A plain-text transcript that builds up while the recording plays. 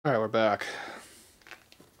back.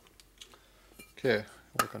 Okay,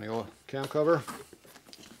 work on the old cam cover.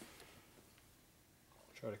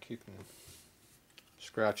 Try to keep from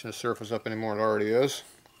scratching the surface up any more than it already is.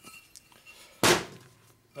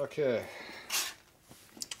 Okay.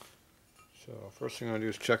 So first thing I'm going to do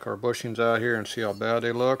is check our bushings out here and see how bad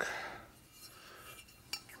they look.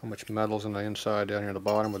 How much metal's in the inside down here at the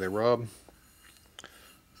bottom where they rub.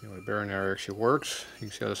 You know, the bearing area actually works. You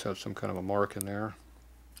can see I just have some kind of a mark in there.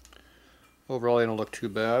 Overall, they don't look too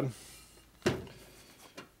bad.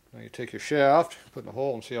 Now you take your shaft, put in a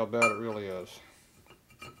hole, and see how bad it really is.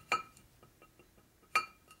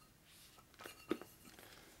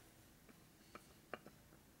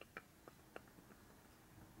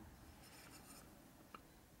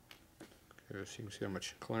 Okay, so you can see how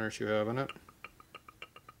much clearance you have in it.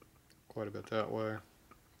 Quite a bit that way, a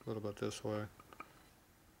little bit this way.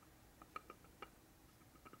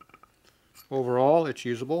 Overall, it's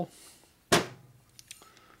usable.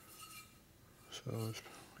 So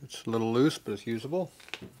it's a little loose, but it's usable.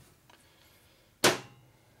 Now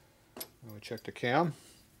we check the cam.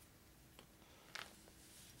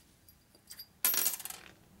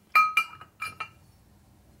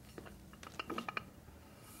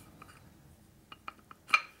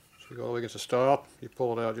 So you go all the way against the stop, you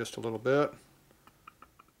pull it out just a little bit,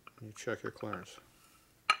 and you check your clearance.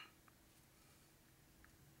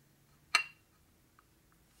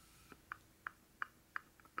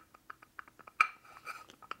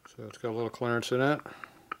 So it's got a little clearance in it.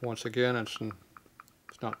 Once again, it's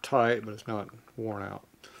not tight, but it's not worn out.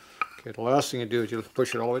 Okay, the last thing you do is you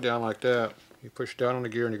push it all the way down like that. You push down on the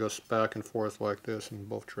gear and it goes back and forth like this in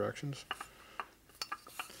both directions.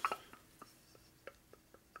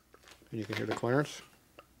 And you can hear the clearance.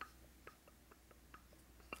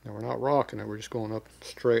 Now we're not rocking it, we're just going up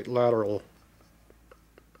straight lateral.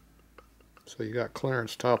 So you got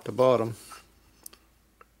clearance top to bottom.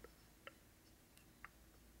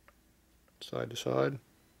 Side to side,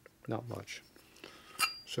 not much.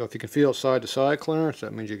 So if you can feel side to side clearance,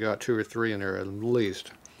 that means you got 2 or 3 in there at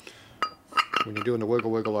least. When you're doing the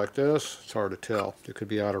wiggle like this, it's hard to tell. It could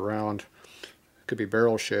be out around, it could be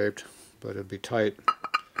barrel shaped, but it'd be tight.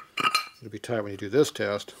 It'll be tight when you do this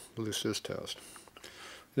test, loose this test.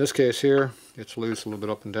 In this case here, it's loose a little bit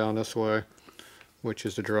up and down this way, which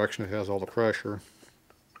is the direction it has all the pressure.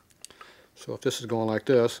 So if this is going like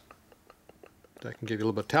this, that can give you a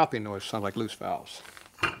little bit of tapping noise, sound like loose valves.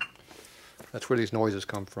 That's where these noises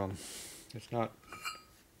come from. It's not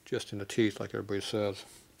just in the teeth like everybody says.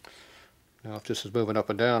 Now if this is moving up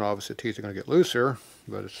and down, obviously the teeth are going to get looser,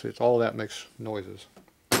 but it's all that makes noises.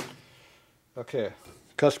 Okay,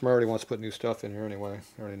 the customer already wants to put new stuff in here anyway.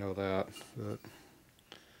 I already know that. But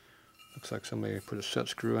looks like somebody put a set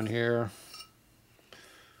screw in here.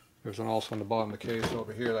 There's one also on the bottom of the case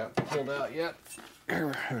over here that I haven't pulled out yet.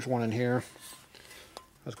 There's one in here.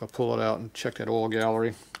 I was going to pull it out and check that oil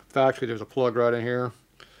gallery. Factory, there's a plug right in here.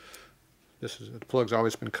 The plug's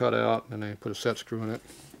always been cut out, and they put a set screw in it.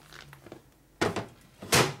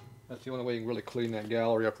 That's the only way you can really clean that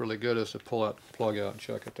gallery up really good, is to pull that plug out and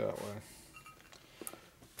check it that way.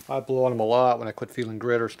 I blow on them a lot when I quit feeling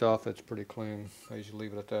grit or stuff. It's pretty clean. I usually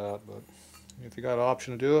leave it at that, but if you got an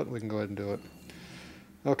option to do it, we can go ahead and do it.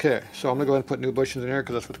 Okay, so I'm going to go ahead and put new bushings in here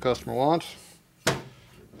because that's what the customer wants.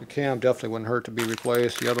 The cam definitely wouldn't hurt to be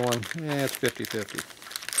replaced. The other one, it's 50-50.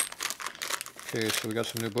 Okay, so we got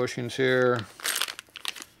some new bushings here.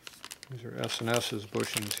 These are S&S's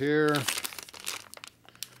bushings here.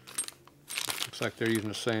 Looks like they're using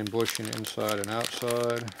the same bushing inside and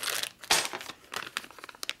outside.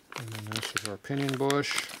 And then this is our pinion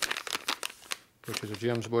bush, which is a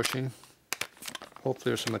Jim's bushing.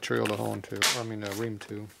 Hopefully there's some material to hone to, ream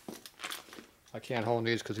to. I can't hone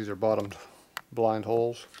these because these are bottomed blind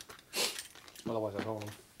holes. Otherwise I'd hone them.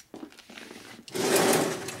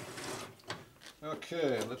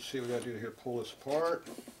 Okay, let's see what we got to do here to pull this apart.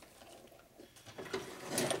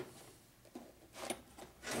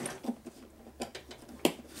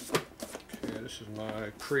 Okay, this is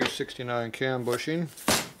my pre-69 cam bushing.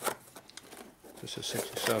 This is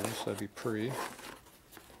 67, so that'd be pre.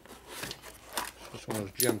 This is one of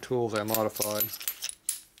those Jim tools I modified.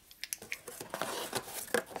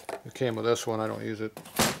 It came with this one, I don't use it.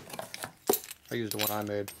 I use the one I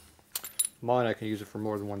made. Mine I can use it for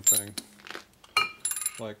more than one thing.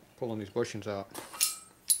 Like pulling these bushings out.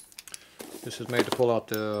 This is made to pull out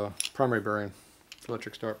the primary bearing,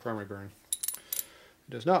 electric start primary bearing.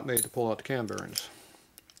 It is not made to pull out the cam bearings.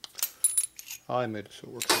 I made it so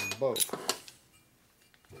it works on both.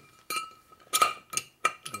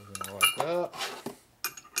 Goes in like that.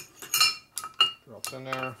 Drops in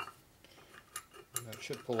there. And That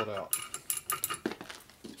should pull it out.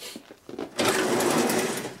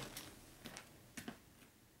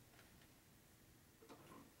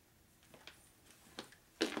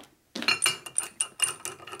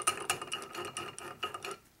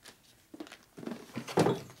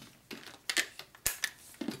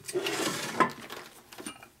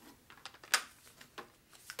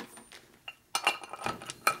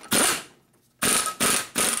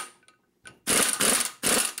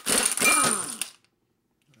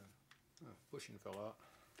 Bushing fell out.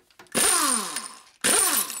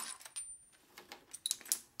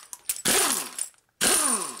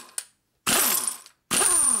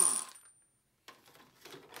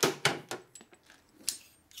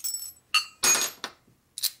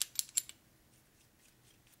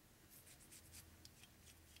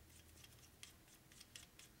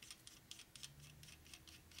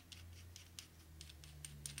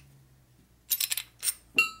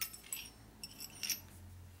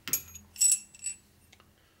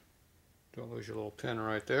 Don't lose your little pin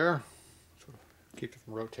right there. So keep it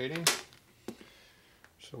from rotating.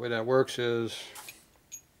 So the way that works is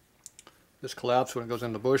this collapses when it goes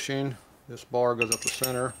into bushing. This bar goes up the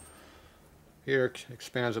center. Here it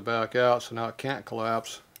expands it back out, so now it can't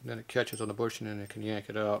collapse. Then it catches on the bushing and it can yank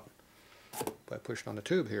it out by pushing on the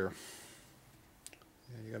tube here.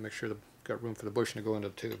 And you gotta make sure you've got room for the bushing to go into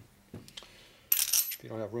the tube. If you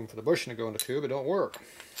don't have room for the bushing to go in the tube, it don't work.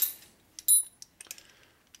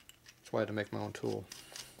 That's why I had to make my own tool.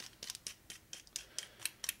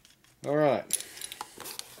 Alright,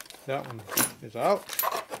 that one is out.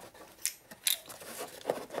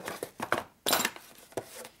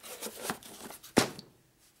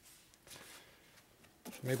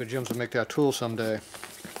 So maybe Jim's will make that tool someday.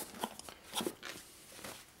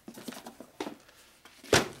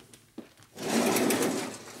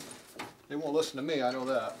 They won't listen to me, I know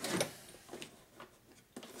that.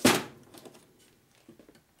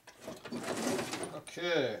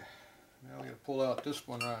 Okay, now we're going to pull out this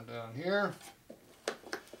one right down here.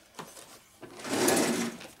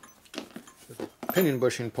 This is a pinion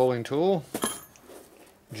bushing pulling tool.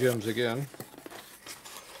 Jim's again.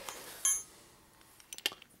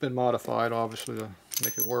 Been modified obviously to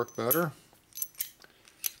make it work better.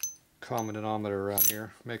 Common denominator around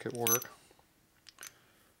here, make it work.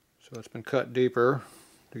 So it's been cut deeper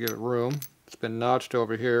to give it room. It's been notched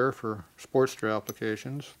over here for sports gear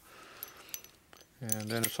applications.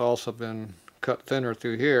 And then it's also been cut thinner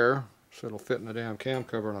through here so it'll fit in the damn cam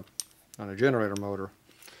cover on a generator motor.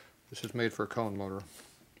 This is made for a cone motor.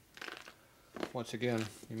 Once again,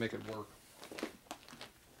 you make it work.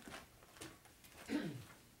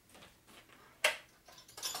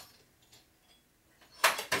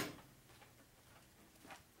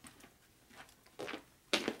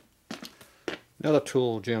 Another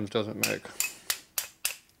tool Jim's doesn't make.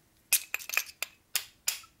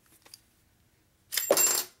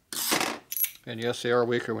 And yes, they are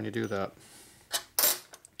weaker when you do that.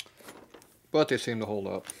 But they seem to hold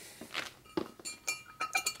up.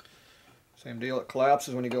 Same deal, it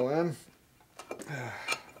collapses when you go in.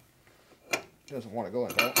 Doesn't want to go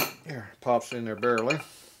in that. Here, pops in there barely.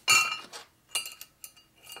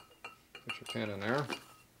 Put your pin in there.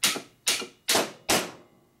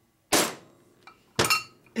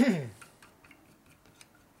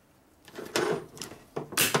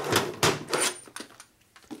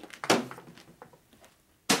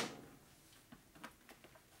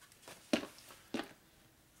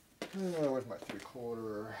 Where's my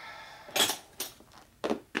 3/4?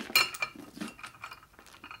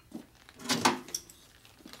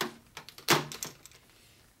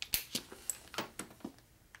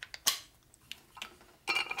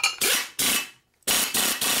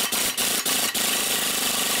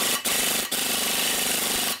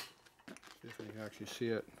 See if you can actually see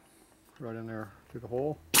it right in there through the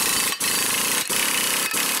hole.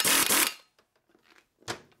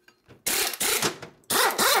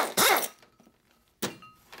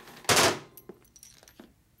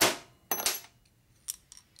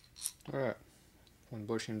 Alright, one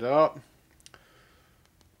bushing's out,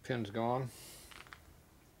 pin's gone.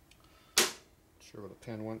 Not sure where the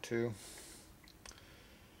pin went to.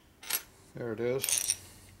 There it is.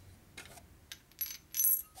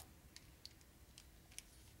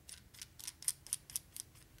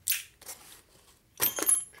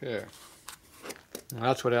 Okay, now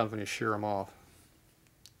that's what happens when you shear them off.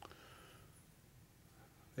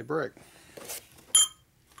 They break.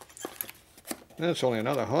 And it's only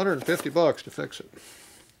another $150 to fix it.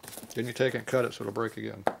 Then you take it and cut it so it'll break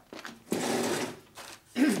again.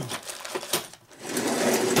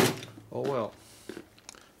 Oh well.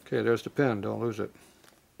 Okay, there's the pin. Don't lose it.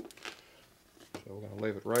 So we're going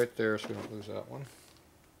leave it right there so we don't lose that one.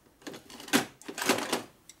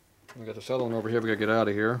 We got this other one over here we gotta get out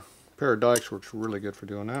of here. A pair of dikes works really good for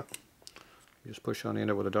doing that. You just push on the end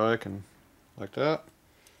of it with a dike and like that.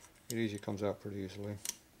 It easily comes out pretty easily.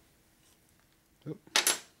 Oop.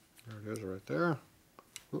 There it is right there.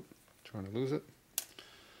 Oop. Trying to lose it.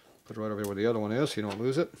 Put it right over here where the other one is so you don't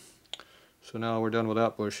lose it. So now we're done with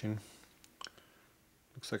that bushing.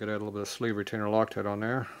 Looks like it had a little bit of sleeve retainer Loctite on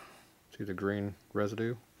there. See the green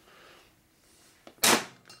residue?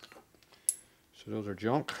 So those are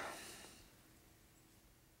junk.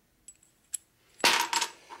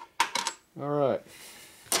 Alright.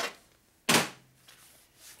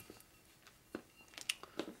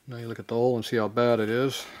 Now you look at the hole and see how bad it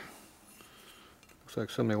is. Looks like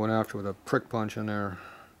somebody went after with a prick punch in there.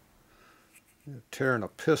 Tearing the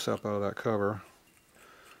piss up out of that cover.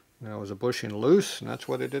 Now, was the bushing loose and that's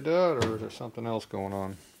why they did that, or is there something else going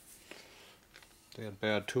on? They had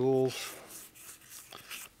bad tools.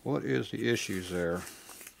 What is the issues there?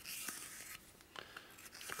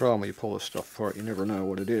 The problem when you pull this stuff apart, you never know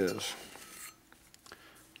what it is.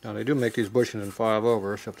 Now they do make these bushings in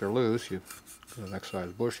 5/0, so if they're loose, you go to the next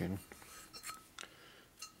size bushing.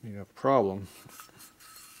 You have a problem.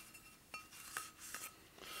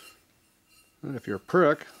 And if you're a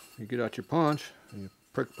prick, you get out your punch and you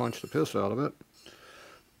prick punch the piss out of it.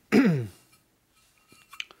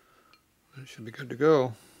 It should be good to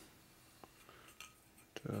go.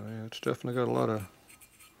 But, yeah, it's definitely got a lot of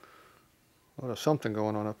something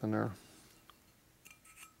going on up in there.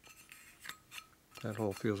 That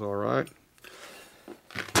hole feels all right.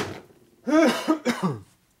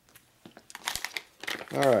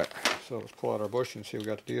 All right, so let's pull out our bushing and see what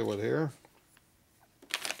we got to deal with here.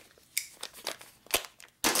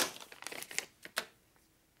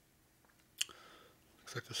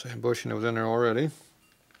 Looks like the same bushing that was in there already.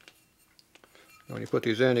 When you put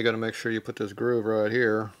these in, you got to make sure you put this groove right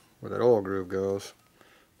here where that oil groove goes,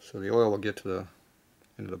 so the oil will get to the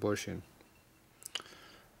end of the bushing.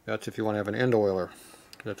 That's if you want to have an end oiler.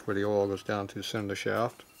 That's where the oil goes down to the center of the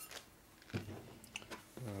shaft.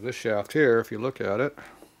 This shaft here, if you look at it,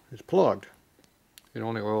 is plugged. It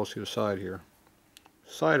only oils through the side here.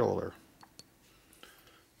 Side oiler.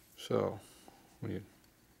 So when you,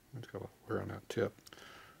 let's go wear on that tip. I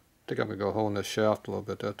think I'm gonna go hole in this shaft a little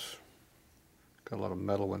bit. That's got a lot of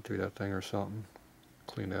metal went through that thing or something.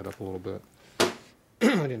 Clean that up a little bit. I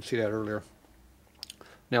didn't see that earlier.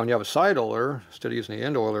 Now when you have a side oiler, instead of using the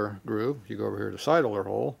end oiler groove, you go over here to the side oiler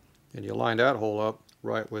hole and you line that hole up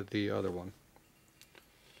right with the other one.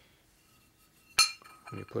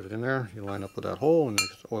 When you put it in there, you line up with that hole and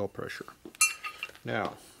it's oil pressure.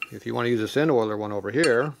 Now, if you want to use this end oiler one over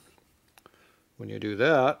here, when you do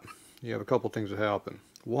that, you have a couple things that happen.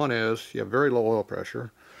 One is you have very low oil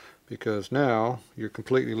pressure because now you're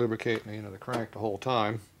completely lubricating the end of the crank the whole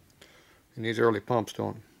time. And these early pumps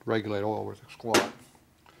don't regulate oil worth a squat.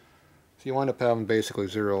 So you wind up having basically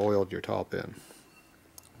zero oil at your top end.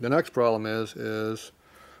 The next problem is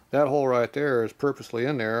that hole right there is purposely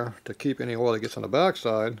in there to keep any oil that gets on the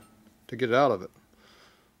backside to get it out of it.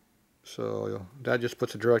 So that just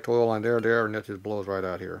puts a direct oil line there, and that just blows right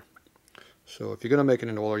out here. So if you're going to make it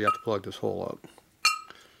into oil, you have to plug this hole up.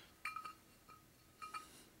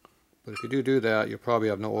 But if you do that, you'll probably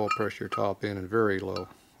have no oil pressure at your top end and very low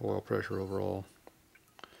oil pressure overall.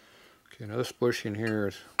 Okay, now this bushing here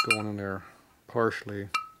is going in there partially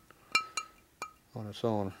on its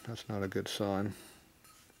own. That's not a good sign.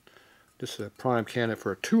 This is a prime candidate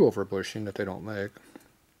for a 2/0 bushing that they don't make.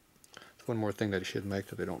 It's one more thing that you should make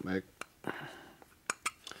that they don't make.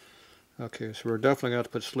 Okay, so we're definitely going to have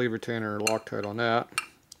to put sleeve retainer Loctite on that,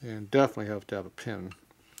 and definitely have to have a pin.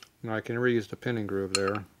 Now I can reuse the pinning groove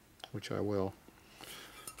there, which I will.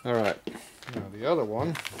 Alright, now the other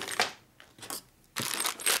one,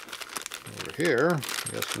 over here,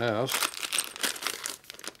 S&S.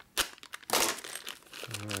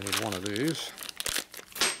 I need one of these.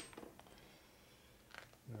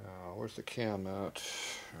 Now, where's the cam at?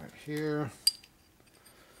 Right here.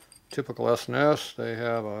 Typical S&S, they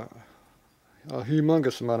have a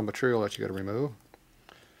humongous amount of material that you got to remove,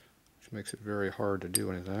 which makes it very hard to do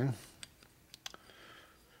anything.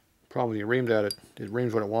 Problem you ream that, it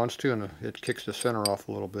reams what it wants to, and it kicks the center off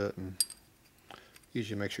a little bit, and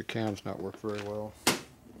usually makes your cams not work very well. A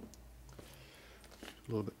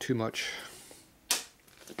little bit too much.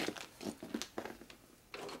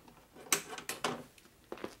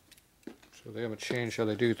 So they haven't changed how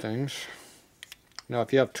they do things. Now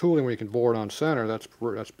if you have tooling where you can bore it on center, that's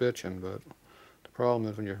bitching, but the problem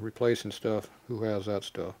is when you're replacing stuff, who has that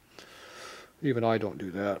stuff? Even I don't do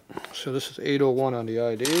that. So this is 801 on the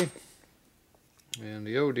ID. And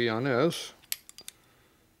the OD on this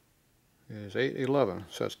is 811,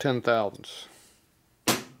 so that's 10 thousandths.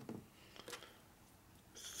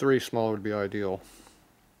 3 smaller would be ideal.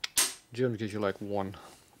 Jim gives you like 1.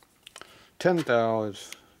 10 thou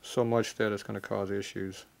is so much that it's going to cause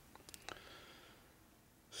issues.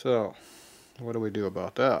 So, what do we do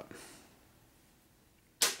about that?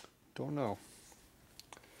 Don't know.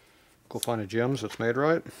 Go find a gems that's made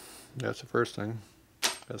right. That's the first thing.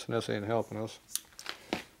 S&S ain't helping us.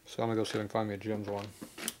 So I'm going to go see if I can find me a gems one.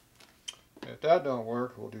 If that don't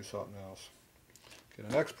work, we'll do something else. Okay,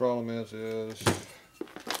 the next problem is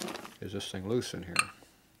this thing loose in here?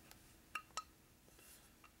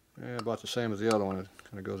 Yeah, about the same as the other one. It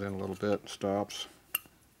kind of goes in a little bit, stops.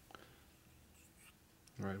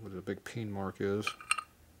 Right, where the big peen mark is.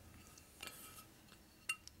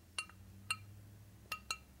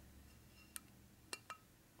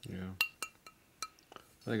 Yeah.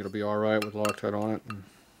 I think it'll be alright with Loctite on it and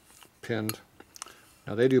pinned.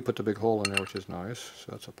 Now they do put the big hole in there, which is nice,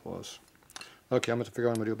 so that's a plus. Okay, I'm going to figure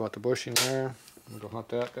out what I'm going to do about the bushing there. I'm going to go hunt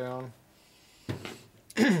that down.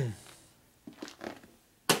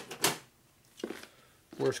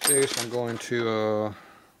 Worst case, I'm going to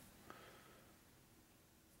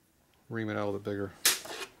ream it out a little bit bigger.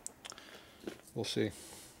 We'll see.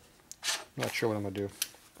 Not sure what I'm going to do.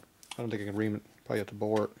 I don't think I can ream it. Probably have to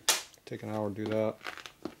bore it. Take an hour to do that.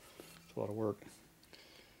 It's a lot of work.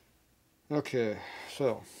 Okay,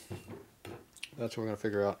 so that's what we're going to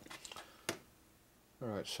figure out.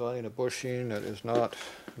 Alright, so I need a bushing that is not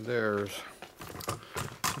theirs.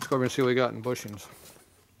 Let's go over and see what we got in bushings.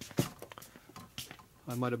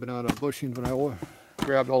 I might have been out on bushings when I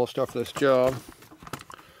grabbed all the stuff for this job.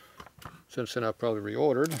 Since then I've probably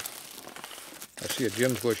reordered. I see a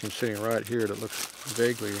Jim's bushing sitting right here that looks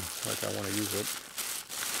vaguely like I want to use it.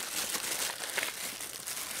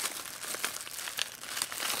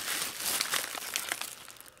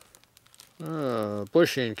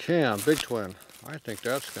 Bushing cam, Big Twin. I think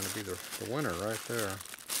that's going to be the winner right there.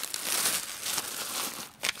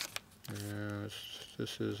 Yes,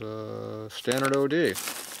 this is a standard OD.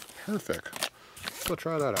 Perfect. Let's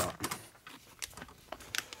try that out.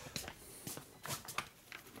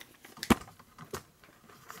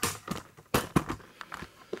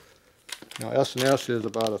 Now S&S is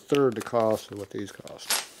about 1/3 the cost of what these cost.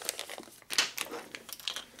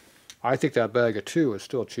 I think that bag of 2 is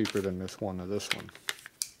still cheaper than this one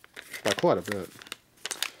by quite a bit.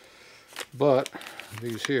 But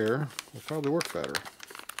these here will probably work better.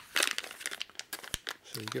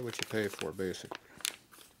 So you get what you pay for, basically.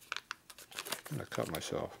 I'm going to cut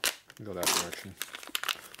myself and go that direction.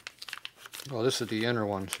 Oh, this is the inner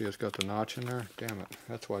one. See, it's got the notch in there. Damn it.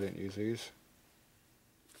 That's why I didn't use these.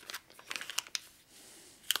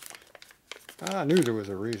 I knew there was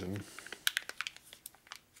a reason.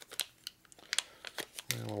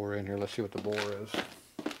 And while we're in here, let's see what the bore is.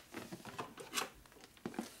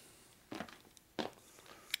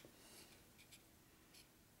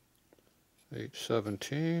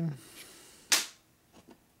 $8.17.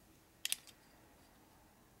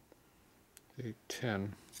 8.10.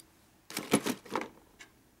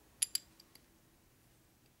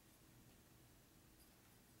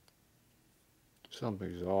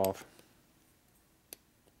 Something's off.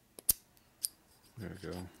 There we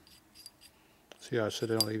go. See how I said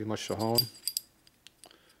they don't leave you much to hone?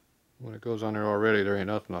 When it goes on there already, there ain't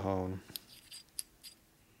nothing to hone.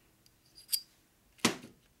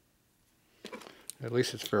 At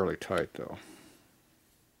least it's fairly tight though.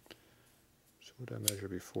 So what did I measure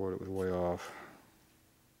before? It was way off.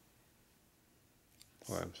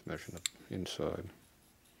 Oh, I was measuring the inside.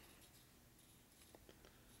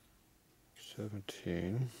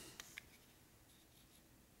 17.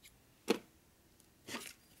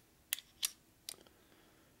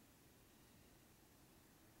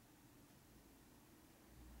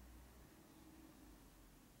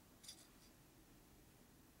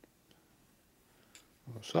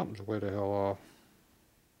 Something's way the hell off.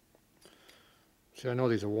 See, I know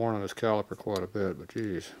these are worn on this caliper quite a bit, but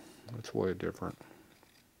geez, that's way different.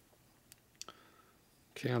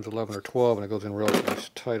 Cam's 11 or 12, and it goes in real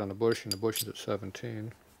tight on the bushing. The bushing's at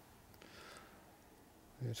 17.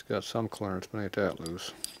 It's got some clearance, but ain't that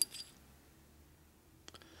loose.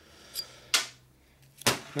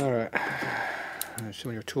 Alright. So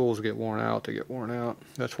when your tools get worn out, they get worn out.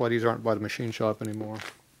 That's why these aren't by the machine shop anymore.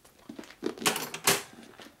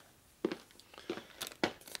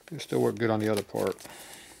 They still work good on the other part.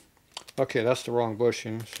 Okay, that's the wrong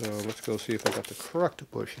bushing, so let's go see if I got the correct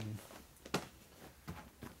bushing.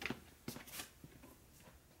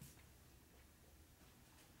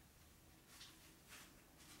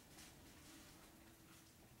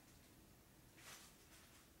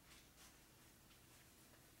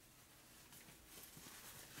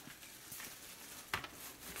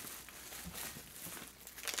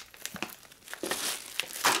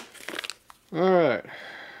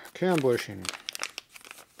 cam bushing.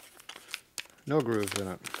 No grooves in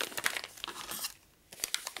it.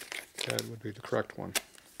 That would be the correct one.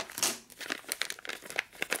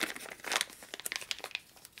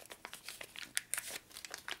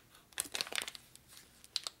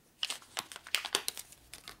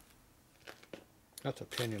 That's a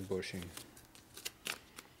pinion bushing.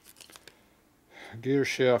 Gear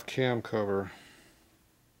shaft cam cover.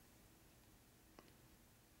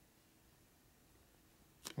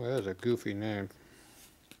 Well, that is a goofy name.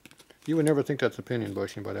 You would never think that's a pinion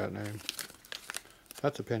bushing by that name.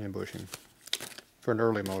 That's a pinion bushing for an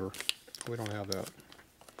early motor. We don't have that.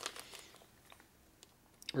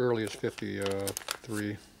 Early is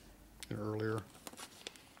 53 and earlier.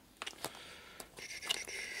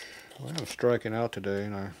 Well, I'm striking out today,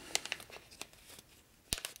 and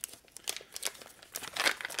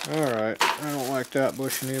Alright, I don't like that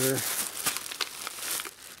bushing either.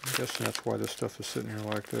 I'm guessing that's why this stuff is sitting here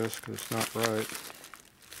like this, because it's not right.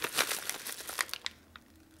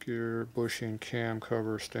 Gear bushing cam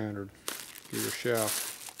cover standard. Gear shaft.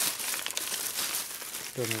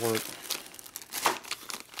 Doesn't work.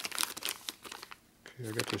 Okay,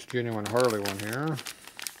 I got this genuine Harley one here.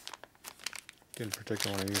 Didn't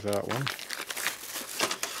particularly want to use that one.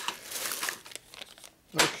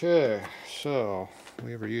 Okay, so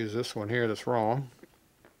we ever use this one here that's wrong,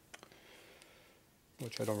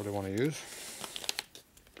 which I don't really want to use.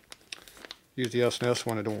 Use the S&S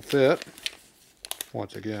one that don't fit.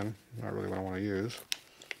 Once again, not really what I want to use.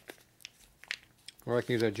 Or I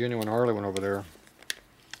can use that genuine Harley one over there.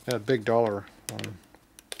 That big dollar one.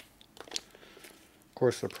 Of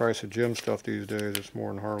course, the price of gym stuff these days is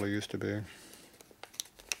more than Harley used to be.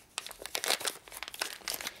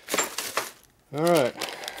 Alright.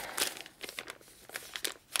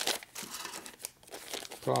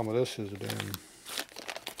 Problem with this is the damn,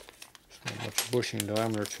 there's not much bushing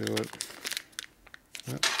diameter to it.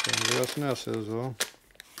 Yep, same as the S&S is though.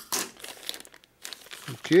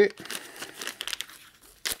 Okay.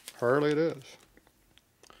 Harley it is.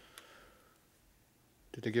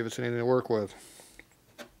 Did they give us anything to work with?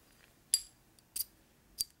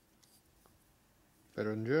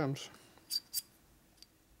 Better than Jim's.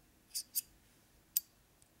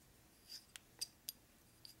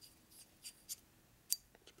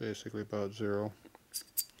 It's basically about zero.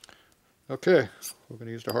 Okay, we're going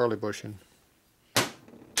to use the Harley bushing. I'm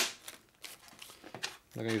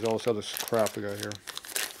going to use all this other crap we got here.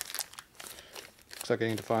 Looks like I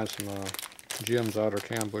need to find some Jim's outer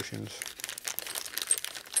cam bushings.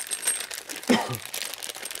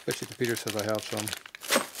 Bet your computer says I have some.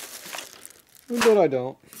 But I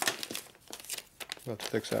don't. Let's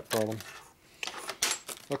fix that problem.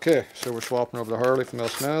 Okay, so we're swapping over the Harley from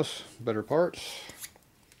S&S. Better parts.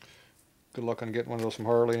 Good luck on getting one of those from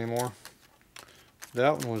Harley anymore.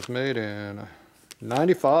 That one was made in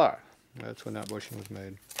 95. That's when that bushing was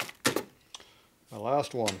made. My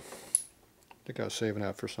last one. I think I was saving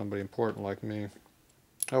that for somebody important like me.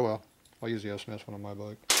 Oh well, I'll use the S&S one on my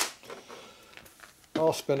bike.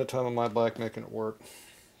 I'll spend the time on my bike making it work.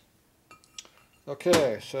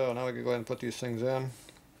 Okay, so now we can go ahead and put these things in.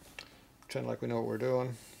 Pretend like we know what we're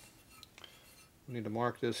doing. We need to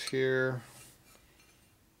mark this here.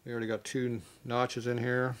 We already got 2 notches in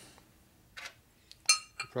here.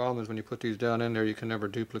 The problem is when you put these down in there, you can never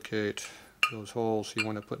duplicate those holes. You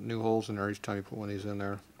want to put new holes in there each time you put one of these in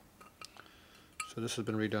there. So this has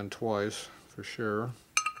been redone twice for sure.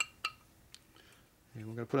 And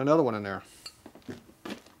we're going to put another one in there.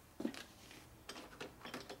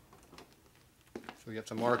 So we have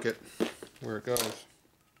to mark it where it goes.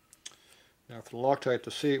 Now for the Loctite the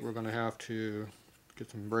seat, we're going to have to get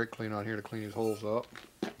some brake clean on here to clean these holes up.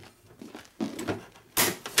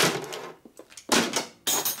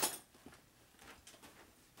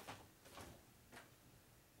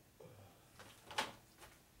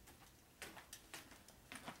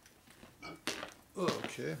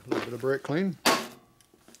 Okay, a little bit of brake clean.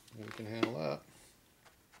 We can handle that.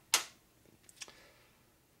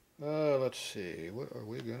 Let's see, what are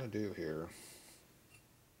we going to do here?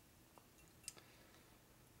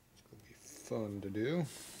 It's going to be fun to do.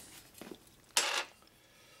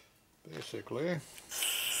 Basically,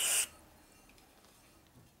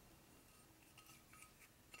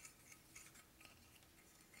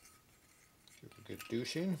 give a good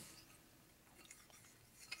douching.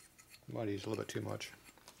 Might use a little bit too much.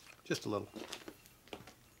 Just a little.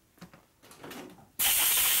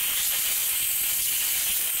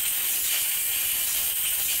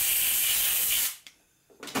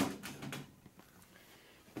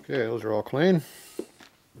 Okay, those are all clean.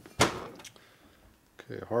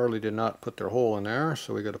 Okay, Harley did not put their hole in there,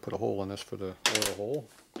 so we got to put a hole in this for the oil hole.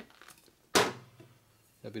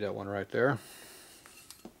 That'd be that one right there.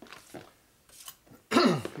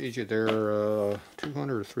 Each they're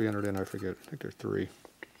 200 or 300 in, I forget. I think they're 3.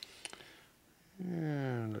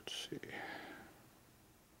 And let's see.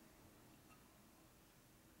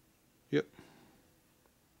 Yep.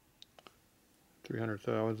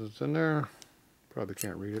 300,000 is in there. Probably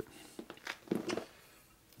can't read it.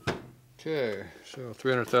 Okay, so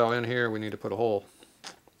 300,000 in here. We need to put a hole.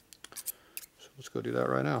 So let's go do that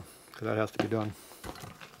right now, because that has to be done.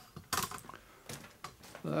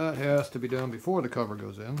 That has to be done before the cover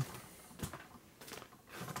goes in.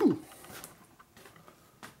 Ooh.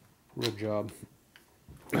 Rib job.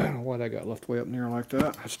 I don't know why that got left way up near like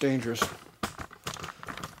that. That's dangerous.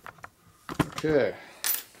 Okay.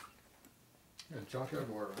 There's junk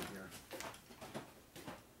everywhere over here.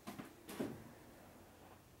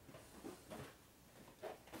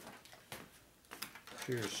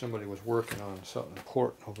 Here's somebody was working on something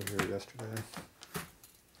important over here yesterday.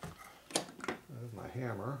 There's my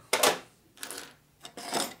hammer.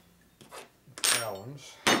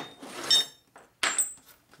 Allen's.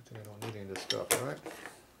 I don't need any of this stuff, right?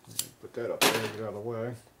 Put that up there, get out of the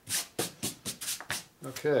way.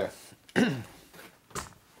 Okay.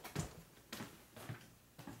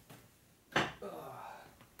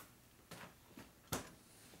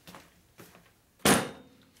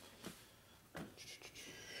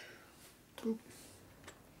 Boop.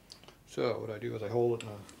 So what I do is I hold it in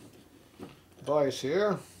a vise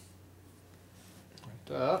here, like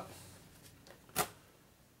that.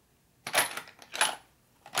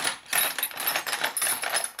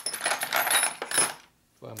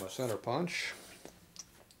 Find my center punch.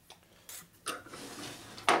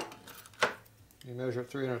 You measure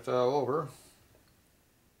 300 thou over.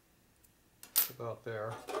 It's about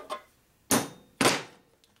there.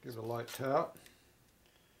 Give it a light tap.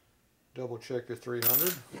 Double check your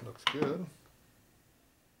 300. Looks good.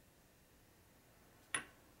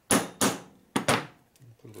 Put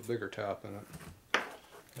a little bigger tap in it.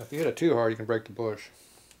 Now, if you hit it too hard, you can break the bush.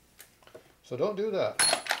 So don't do that.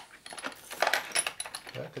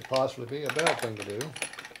 That could possibly be a bad thing to do.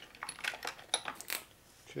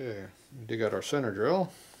 Okay, dig out our center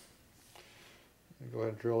drill. And go ahead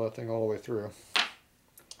and drill that thing all the way through.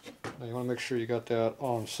 Now you want to make sure you got that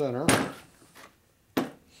on center.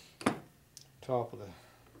 Top of the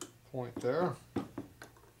point there.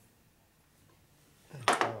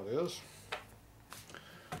 There it is.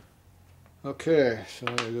 Okay, so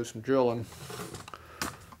I'm going to do some drilling.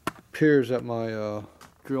 Appears that my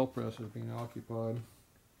drill press is being occupied.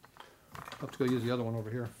 I'll have to go use the other one over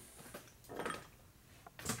here.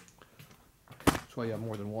 That's why you have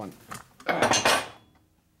more than one.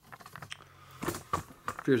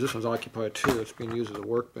 Appears this one's occupied too. It's being used as a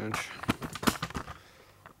workbench.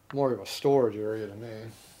 More of a storage area to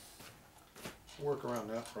me. Work around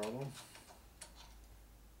that problem.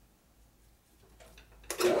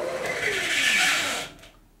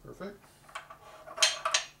 Perfect.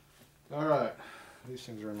 Alright, these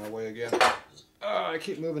things are in my way again. I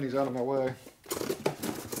keep moving these out of my way.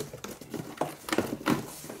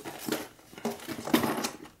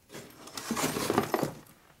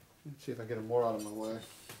 Let's see if I get them more out of my way.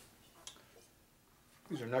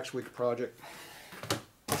 These are next week's project.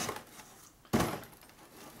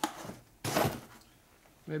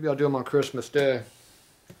 Maybe I'll do them on Christmas Day.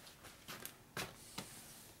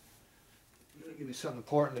 Give me something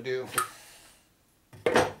important to do.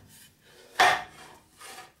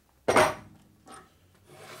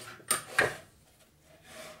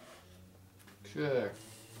 Okay.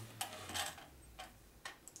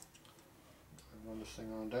 Run this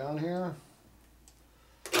thing on down here.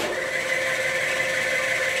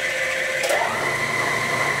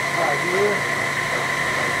 Here.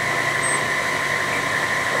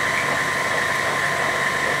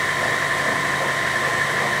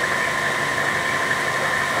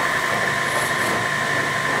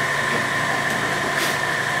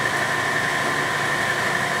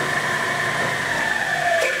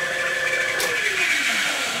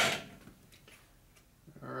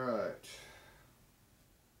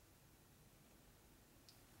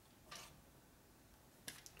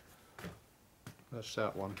 That's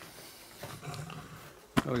that one.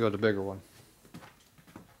 Now we go to the bigger one.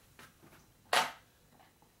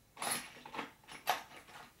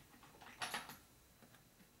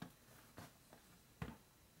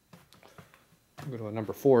 Go to a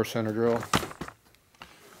number 4 center drill.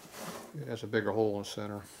 It has a bigger hole in the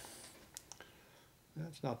center.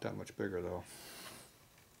 That's not that much bigger though.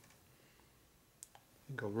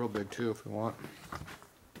 You can go real big too if you want.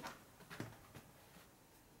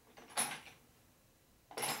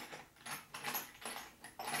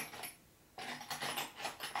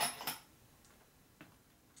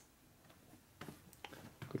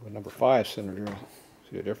 do a number 5 center drill.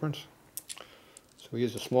 See the difference? So we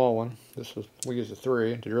use a small one. We use a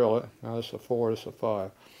 3 to drill it. Now this is a 4, this is a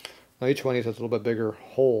 5. Now each one of these has a little bit bigger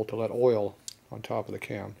hole to let oil on top of the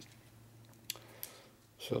cam.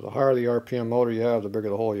 So the higher the RPM motor you have, the bigger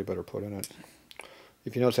the hole you better put in it.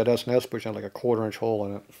 If you notice that S&S push has like a 1/4 inch hole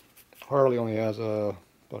in it. Harley only has about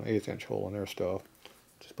an 1/8 inch hole in their stuff,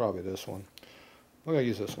 which is probably this one. I'm going to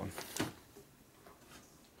use this one.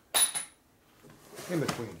 In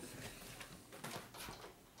between.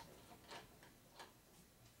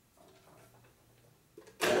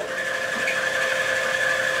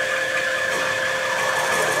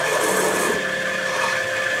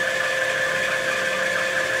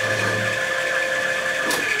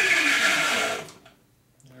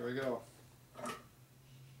 There we go.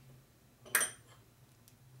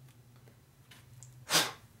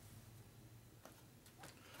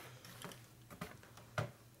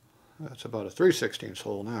 That's about a 3/16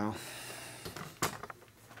 hole now.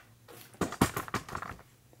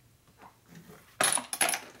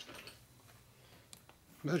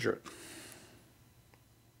 Measure it.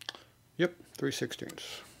 Yep,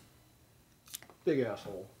 3/16. Big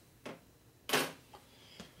asshole.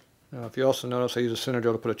 Now if you also notice, I use a center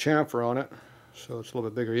drill to put a chamfer on it, so it's a little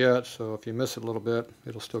bit bigger yet, so if you miss it a little bit,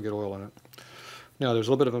 it'll still get oil in it. Now there's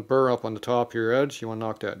a little bit of a burr up on the top of your edge. You want to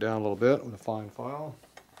knock that down a little bit with a fine file.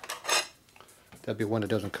 That'd be one that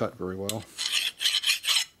doesn't cut very well.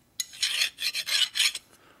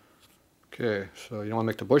 Okay, so you don't want to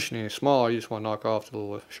make the bushing any smaller, you just want to knock off the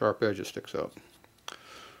little sharp edge that sticks up.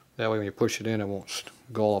 That way when you push it in, it won't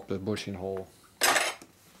gull up the bushing hole,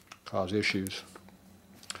 cause issues.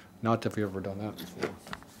 Not that we've ever done that before.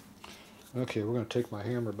 Okay, we're going to take my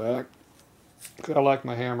hammer back. I like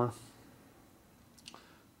my hammer.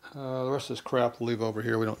 The rest of this crap we'll leave over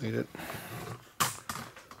here, we don't need it.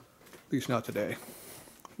 At least not today.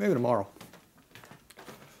 Maybe tomorrow.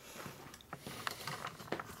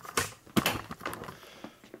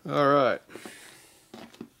 Alright.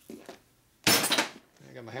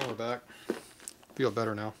 I got my hammer back. Feel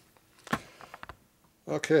better now.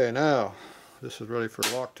 Okay, now this is ready for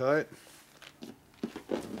Loctite.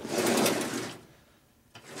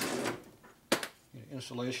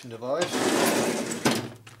 Installation device.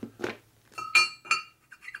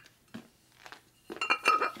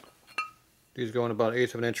 These go in about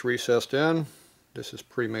 1/8 of an inch recessed in. This is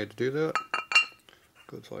pre-made to do that.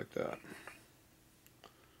 Goes like that.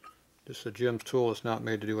 This is a Jim's tool. It's not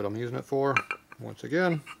made to do what I'm using it for. Once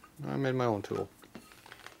again, I made my own tool.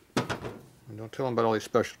 And don't tell them about all these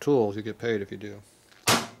special tools. You get paid if you do.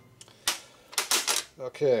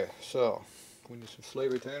 Okay, so we need some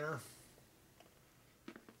slave retainer.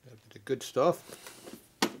 That's the good stuff.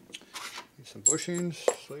 Need some bushings,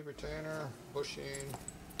 slave retainer, bushing.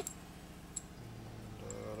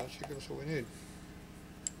 That should give us what we need.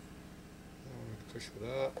 We can push for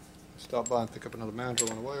that. Stop by and pick up another mandrel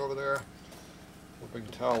on the way over there. We'll bring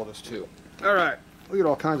the towel with us too. Alright, we got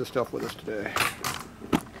all kinds of stuff with us today.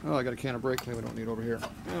 Oh, I got a can of brake clean we don't need over here.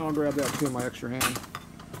 And I'll grab that too in my extra hand.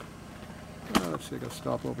 Let's see, I gotta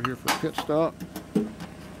stop over here for a pit stop.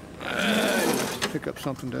 Let's pick up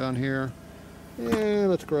something down here. Yeah,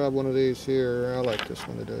 let's grab one of these here. I like this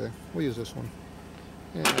one today. We'll use this one.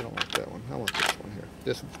 Yeah, I don't like that one. I want this one here.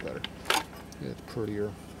 This one's better. Yeah, it's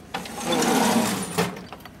prettier.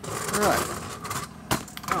 Alright.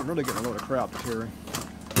 I'm really getting a load of crap to carry.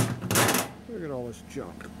 Look at all this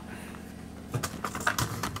junk.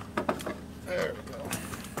 There we go.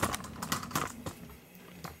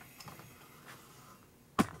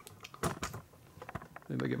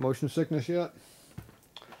 Anybody get motion sickness yet?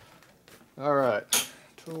 Alright.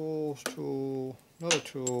 Tools, tool, another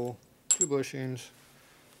tool, 2 bushings,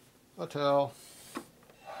 a towel,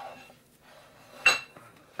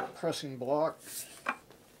 pressing block,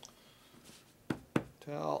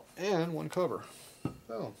 towel, and 1 cover.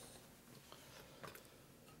 Boom.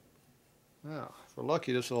 Now, if we're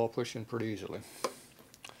lucky, this will all push in pretty easily.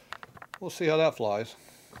 We'll see how that flies.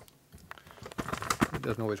 It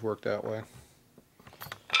doesn't always work that way.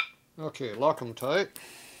 Okay, lock them tight.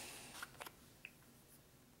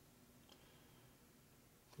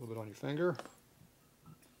 A little bit on your finger.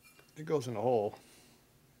 It goes in the hole.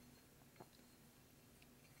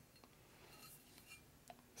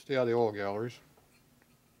 Stay out of the oil galleries.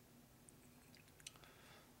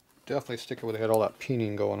 Definitely stick it where they had all that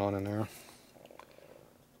peening going on in there.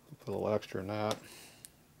 Put a little extra in that.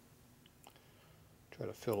 Try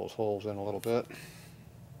to fill those holes in a little bit.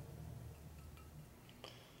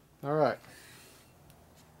 Alright.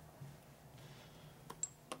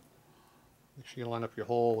 Make sure you line up your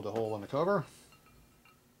hole with the hole in the cover.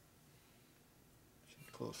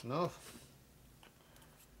 close enough.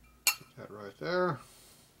 Keep that right there.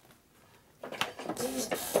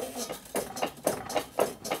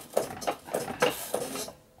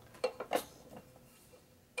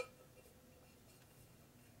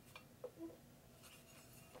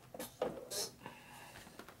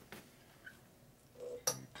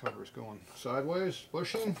 Cover's going sideways,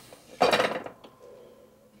 bushing. It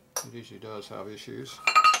usually does have issues.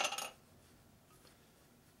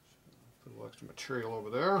 Put a little extra material over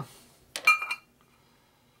there.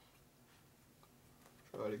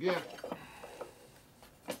 Try it again.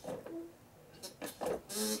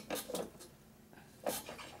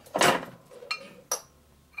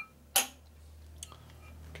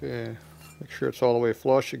 Okay, make sure it's all the way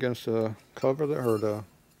flush against the cover there, or the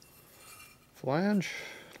flange.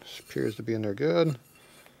 This appears to be in there good.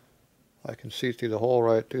 I can see through the hole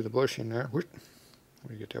right through the bushing there. Let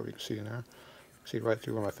me get there where you can see in there. See right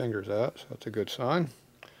through where my finger's at, so that's a good sign.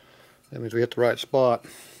 That means we hit the right spot.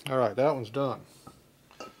 Alright, that one's done.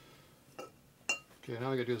 Okay, now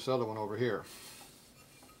we gotta do this other one over here.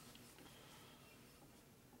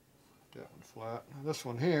 That one flat. Now this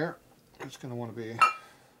one here, it's gonna want to be, it's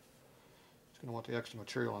gonna want the extra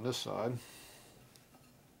material on this side.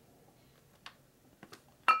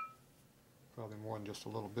 Probably more than just a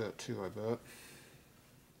little bit too, I bet.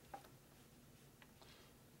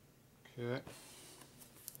 Okay.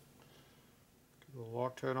 Get a little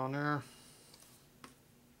Loctite on there.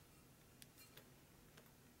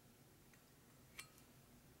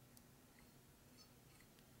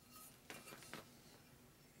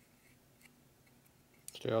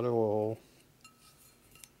 Stay out of the hole.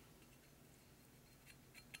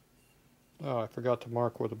 Oh, I forgot to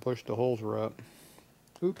mark where the holes were at.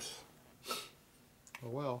 Oops. Oh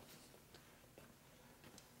well.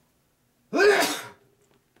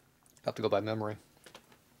 Have to go by memory.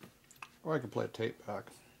 Or I can play a tape back.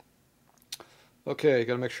 Okay, you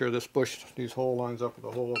gotta make sure these hole lines up with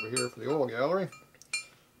the hole over here for the oil gallery.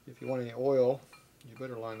 If you want any oil, you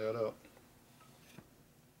better line that up.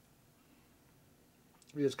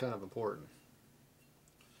 It is kind of important.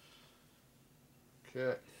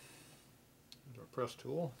 Okay. Here's our press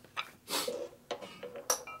tool.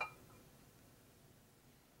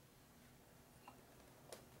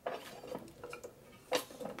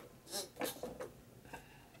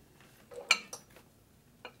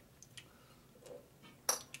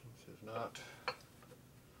 Not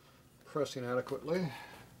pressing adequately.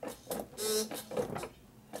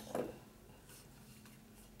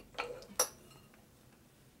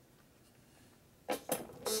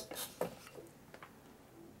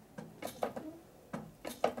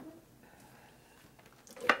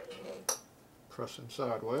 Pressing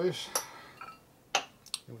sideways.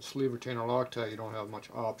 And with sleeve retainer Loctite, you don't have much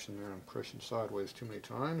option there. I'm pressing sideways too many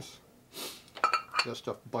times. That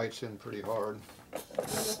stuff bites in pretty hard.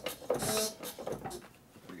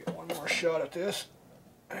 We get one more shot at this,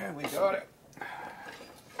 and we got it.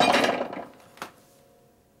 Not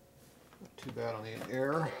too bad on the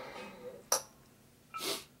air.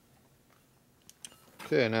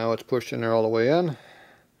 Okay, now it's pushed in there all the way in.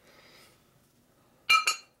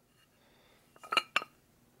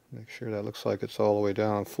 Make sure that looks like it's all the way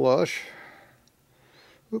down flush.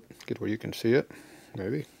 Oop, get where you can see it,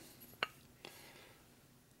 maybe.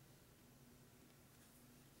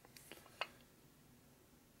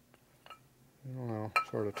 I don't know, it's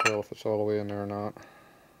hard to tell if it's all the way in there or not.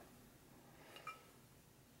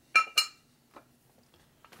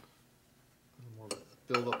 More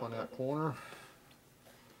build up on that corner.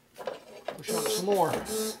 Push on it some more.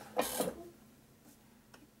 That's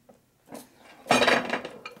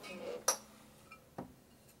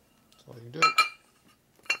all you can do.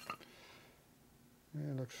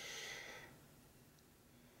 And looks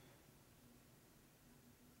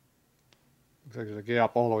like there's a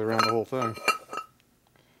gap all the way around the whole thing.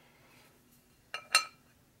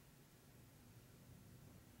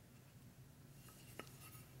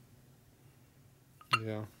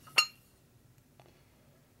 Yeah.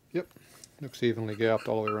 Yep. Looks evenly gapped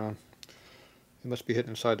all the way around. It must be hitting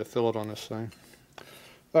inside the fillet on this thing.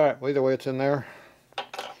 Alright, well either way it's in there.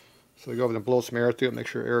 So we go over and blow some air through it, make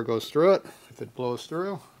sure air goes through it. If it blows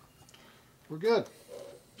through, we're good.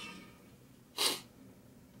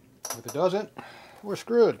 If it doesn't, we're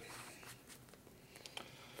screwed.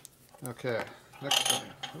 Okay, next thing.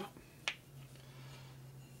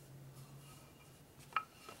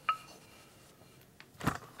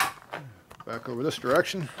 Back over this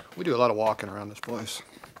direction. We do a lot of walking around this place.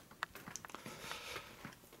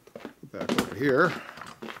 Back over here.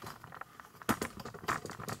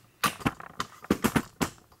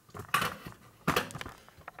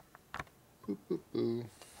 Boop, boop, boop.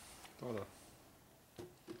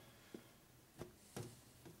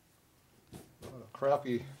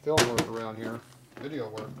 crappy film work around here, video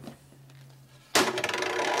work.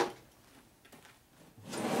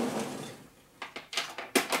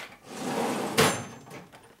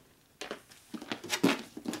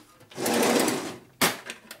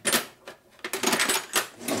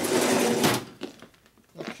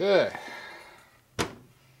 Okay, so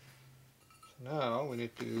now we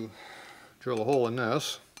need to drill a hole in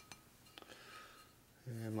this,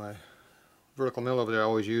 and my vertical mill over there I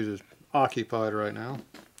always use is occupied right now.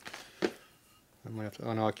 I'm going to have to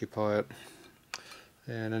unoccupy it,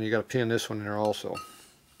 and then you got to pin this one in there also.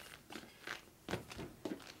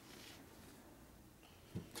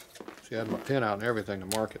 See, I had my pin out and everything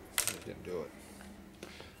to mark it. I didn't do it.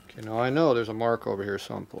 Okay, now I know there's a mark over here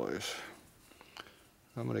someplace.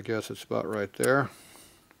 I'm going to guess it's about right there.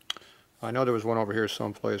 I know there was one over here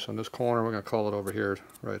someplace on this corner. We're going to call it over here,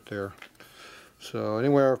 right there. So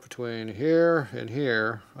anywhere between here and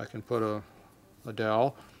here, I can put a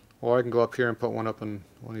dowel, or I can go up here and put one up in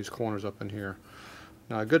one of these corners up in here.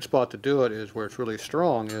 Now a good spot to do it is where it's really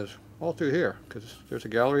strong is all through here, because there's a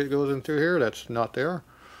gallery that goes in through here that's not there.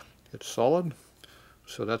 It's solid.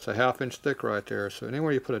 So that's a 1/2 inch thick right there. So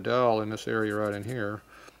anywhere you put a dowel in this area right in here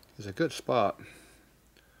is a good spot.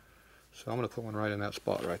 So I'm going to put one right in that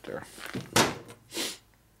spot right there.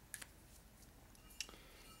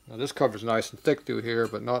 Now this cover's nice and thick through here,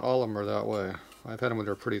 but not all of them are that way. I've had them when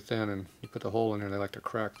they're pretty thin, and you put the hole in there and they like to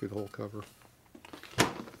crack through the whole cover.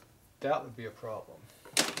 That would be a problem.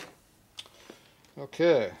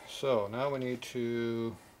 Okay, so now we need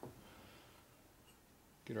to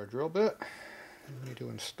get our drill bit. We need to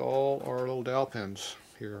install our little dowel pins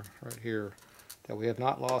here, right here, that we have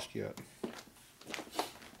not lost yet.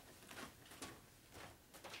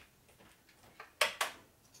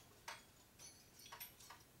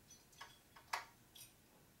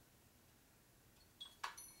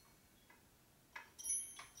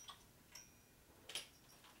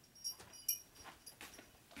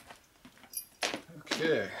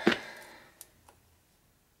 Okay.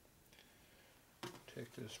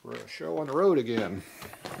 Take this show on the road again.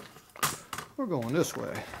 We're going this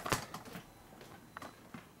way.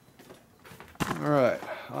 Alright,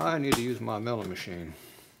 I need to use my milling machine.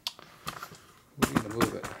 We need to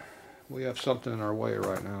move it. We have something in our way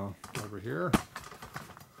right now over here.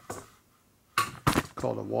 It's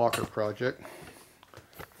called a walker project.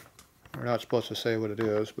 We're not supposed to say what it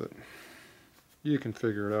is, but you can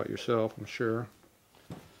figure it out yourself, I'm sure.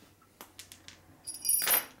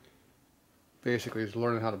 Basically, it's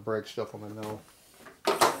learning how to break stuff on the mill.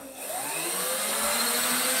 There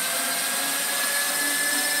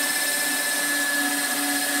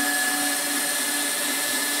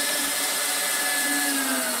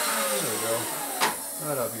we go.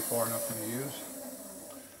 That ought to be far enough for me to use.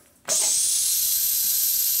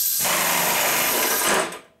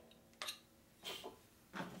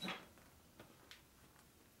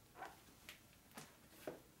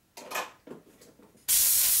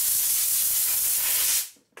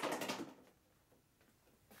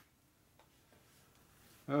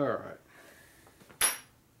 Alright,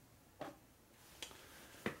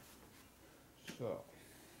 so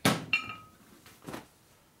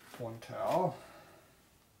one towel,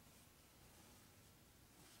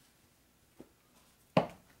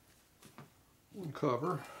 one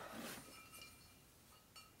cover,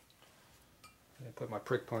 and put my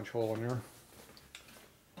prick punch hole in there.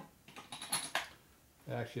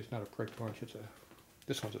 Actually, it's not a prick punch,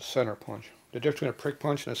 this one's a center punch. The difference between a prick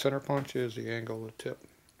punch and a center punch is the angle of the tip.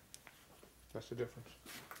 That's the difference.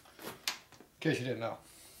 In case you didn't know.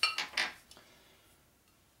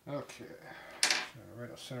 Okay. So right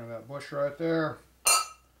in the center of that bush right there.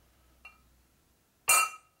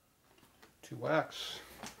 2 whacks.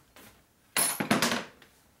 So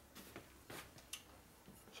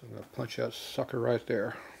I'm going to punch that sucker right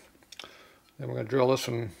there. Then we're going to drill this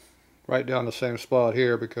one right down the same spot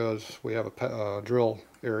here because we have a drill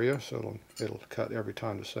area, so it'll cut every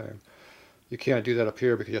time the same. You can't do that up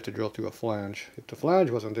here because you have to drill through a flange. If the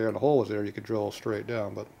flange wasn't there and the hole was there, you could drill straight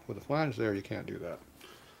down, but with the flange there, you can't do that.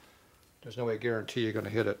 There's no way to guarantee you're going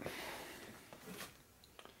to hit it.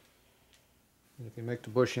 And if you make the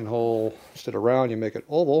bushing hole, instead of round, you make it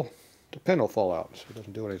oval, the pin will fall out, so it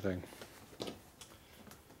doesn't do anything.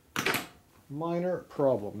 Minor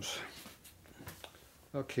problems.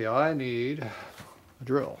 Okay, I need a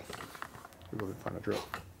drill. We're going to find a drill.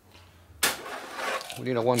 We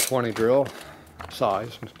need a 120 drill,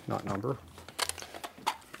 size, not number.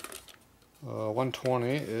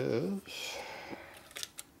 120 is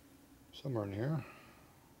somewhere in here.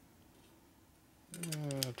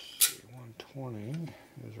 Let's see, 120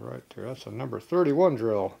 is right there. That's a number 31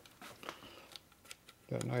 drill.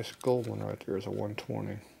 That nice gold one right there is a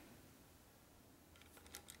 120.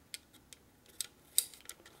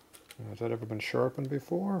 Has that ever been sharpened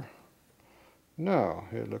before? No,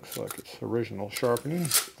 it looks like it's original sharpening,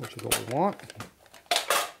 which is what we want.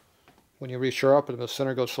 When you resharpen, the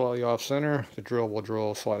center goes slightly off center. The drill will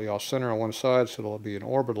drill slightly off center on one side, so it'll be an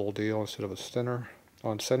orbital deal instead of a center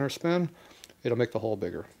on center spin. It'll make the hole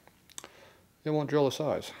bigger. It won't drill the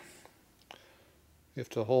size. If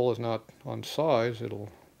the hole is not on size,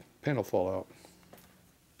 pin will fall out.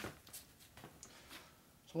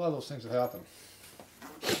 So a lot of those things that happen.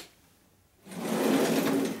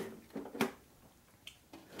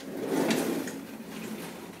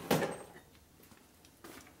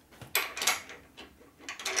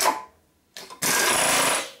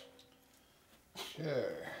 Okay,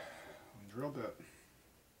 drill bit.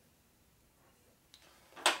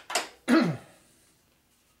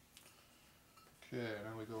 Okay,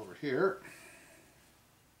 now we go over here.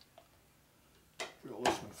 Drill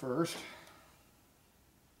this one first.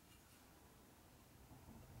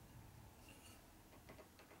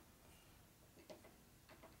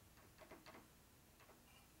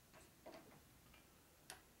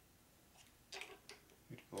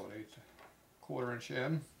 Need to go an 1/4 inch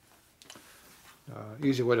in.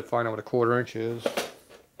 Easy way to find out what a 1/4 inch is.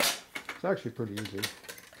 It's actually pretty easy.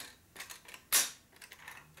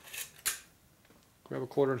 Grab a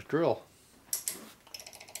 1/4 inch drill.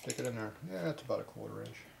 Stick it in there. Yeah, it's about a 1/4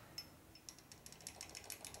 inch.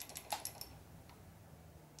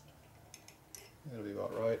 That'll be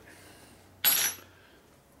about right.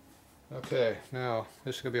 Okay, now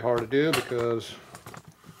this is going to be hard to do because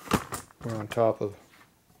we're on top of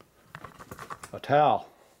a towel.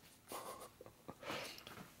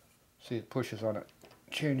 See, it pushes on it,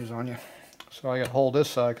 changes on you. So I got to hold this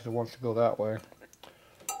side because it wants to go that way.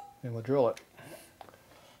 And we'll drill it.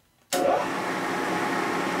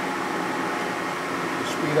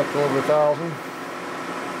 Speed up to over 1,000.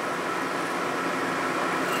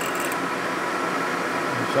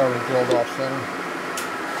 It's already drilled off center.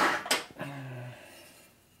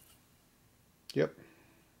 Yep.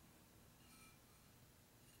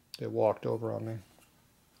 They walked over on me.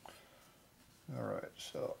 Alright,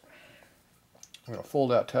 so I'm going to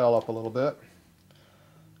fold that towel up a little bit.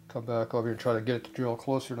 Come back over here and try to get it to drill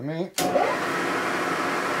closer to me.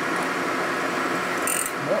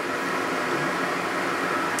 Yep.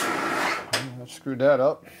 I screwed that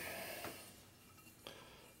up.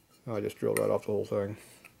 I just drilled right off the whole thing.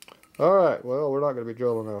 Alright, well, we're not going to be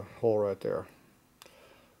drilling a hole right there.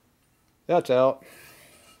 That's out.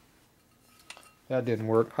 That didn't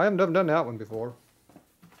work. I haven't done that one before.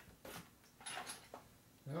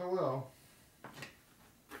 Oh well.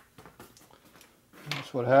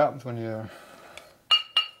 That's what happens when you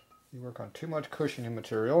work on too much cushioning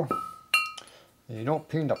material. And you don't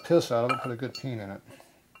peen the piss out of it, put a good peen in it.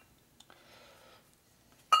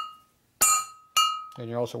 And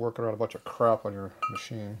you're also working around a bunch of crap on your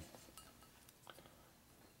machine.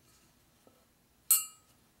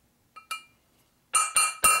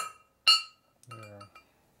 There.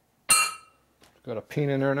 Got a peen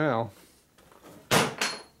in there now. Get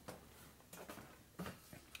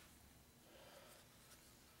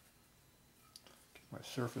my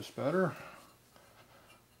surface better.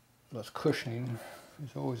 Less cushioning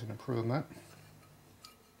is always an improvement.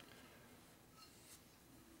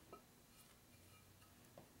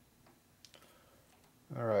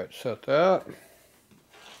 Alright, set that.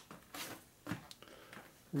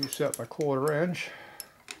 Reset my 1/4 inch.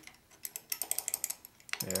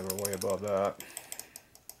 Yeah, we're way above that.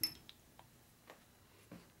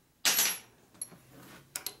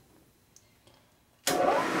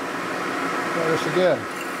 Try this again.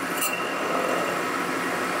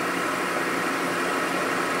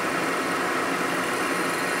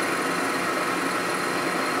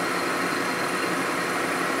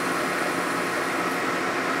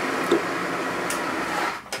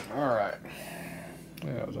 Alright.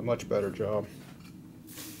 Yeah, it was a much better job.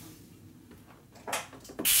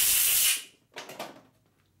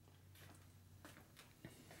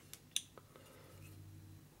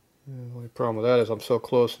 The only problem with that is I'm so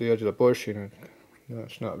close to the edge of the bushing, and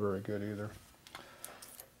that's not very good either.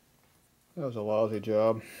 That was a lousy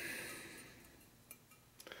job.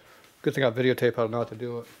 Good thing I videotaped how not to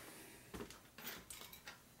do it.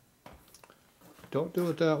 Don't do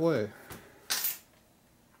it that way.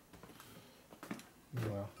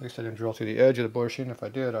 Well, at least I didn't drill through the edge of the bushing. If I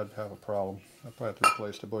did, I'd have a problem. I'd probably have to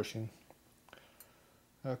replace the bushing.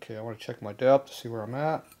 Okay, I want to check my depth to see where I'm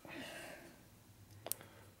at.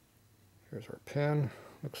 Here's our pin.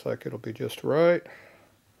 Looks like it'll be just right.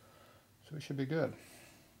 So we should be good.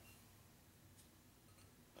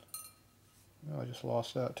 Oh, I just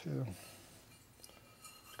lost that too.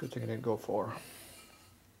 It's a good thing I didn't go far.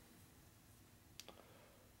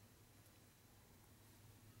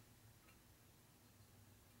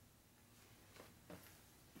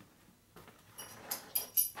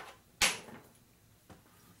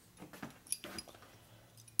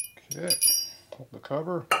 Okay, hold the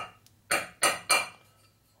cover,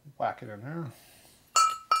 whack it in there.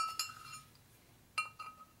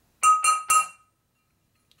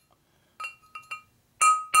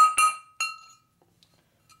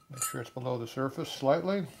 Make sure it's below the surface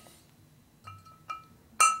slightly.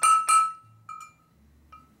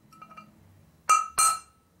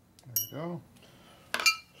 There we go.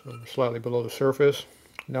 So we're slightly below the surface.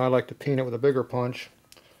 Now I like to peen it with a bigger punch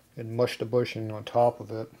and mush the bushing on top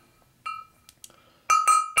of it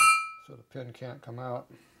so the pin can't come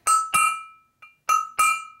out.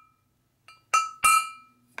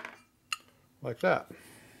 Like that.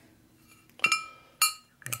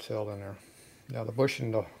 It's held in there. Now the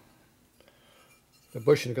bushing is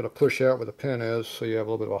going to push out where the pin is, so you have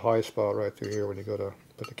a little bit of a high spot right through here when you go to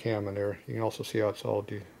put the cam in there. You can also see how it's all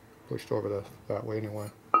pushed over that way anyway.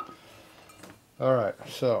 Alright,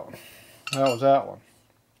 so that was that one.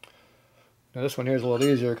 Now this one here is a little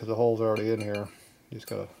easier because the hole's already in here. You just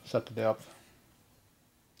got to set the depth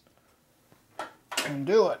and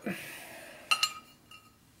do it.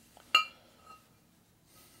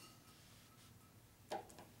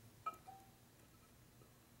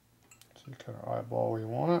 So you kind of eyeball where you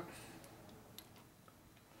want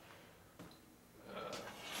it.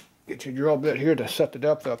 Get your drill bit here to set the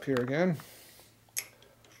depth up here again.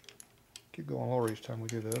 Keep going lower each time we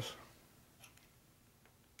do this.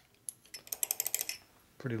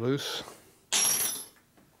 Pretty loose.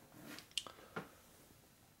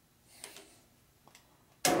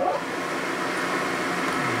 Drill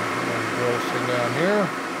this thing down here.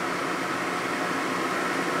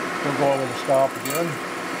 We'll go over the stop again.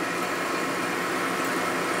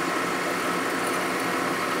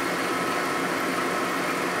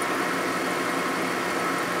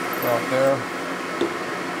 About there.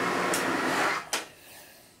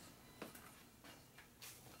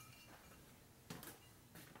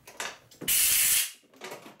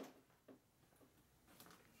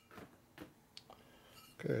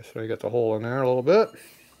 Okay, so you got the hole in there a little bit.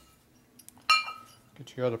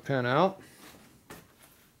 Get your other pin out.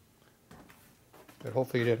 But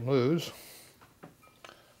hopefully you didn't lose.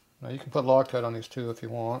 Now you can put Loctite on these too if you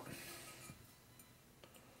want.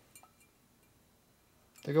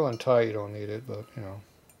 If they go in tight, you don't need it, but you know,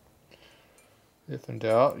 if in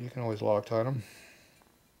doubt, you can always Loctite them.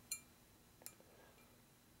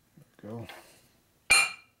 There we go.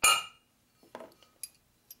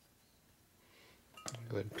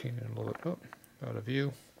 Go ahead and pin it a little bit out of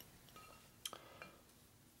view.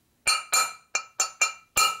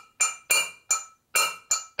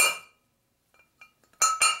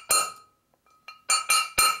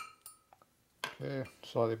 Okay,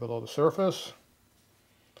 slightly below the surface.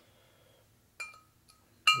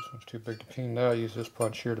 This one's too big to peen now. Use this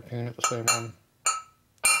punch here to peen it, the same one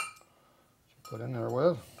put in there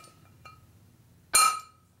with.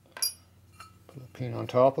 Put a peen on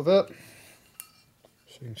top of it.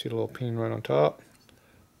 So you can see the little peen right on top.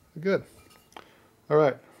 Good.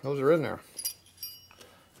 Alright, those are in there.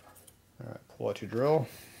 Alright, pull out your drill.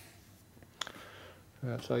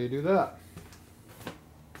 That's how you do that.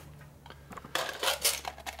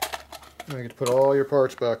 Now you get to put all your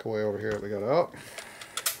parts back away over here that we got out.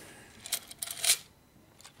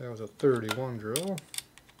 That was a 31 drill.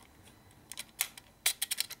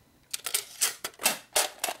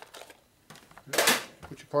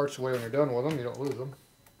 Put your parts away when you're done with them, you don't lose them.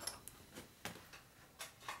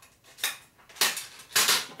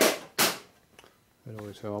 It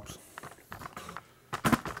always helps.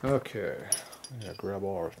 Okay, I'm going to grab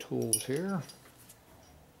all our tools here.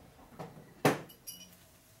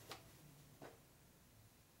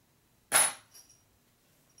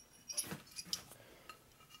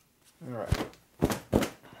 Alright.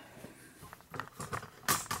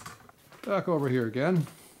 Back over here again.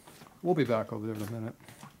 We'll be back over there in a minute.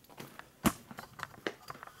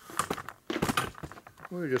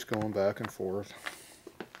 We're just going back and forth.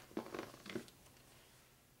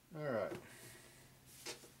 Alright.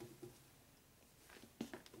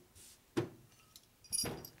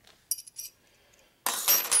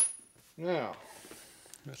 Now,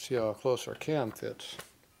 let's see how close our cam fits.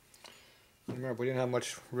 Remember, we didn't have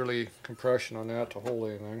much really compression on that to hold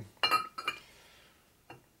anything.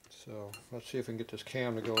 So let's see if we can get this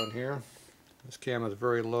cam to go in here. This cam has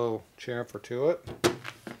very low chamfer to it,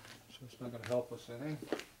 so it's not going to help us any.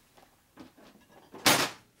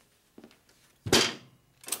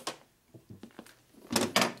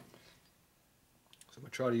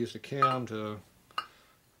 try to use the cam to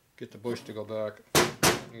get the bush to go back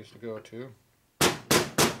where it needs to go to.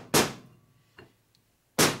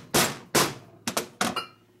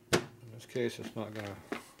 In this case, it's not going to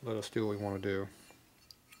let us do what we want to do.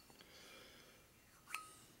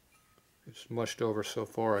 It's mushed over so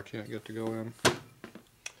far I can't get to go in.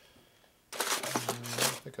 I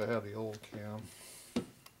think I have the old cam.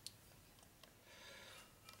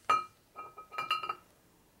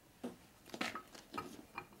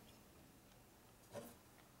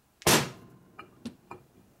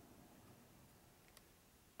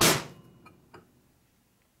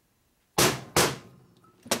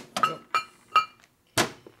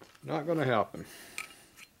 Not going to happen.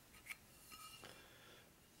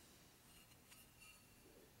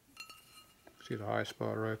 See the high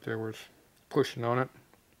spot right there where it's pushing on it?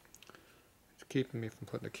 It's keeping me from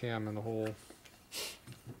putting the cam in the hole.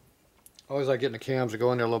 Always like getting the cams to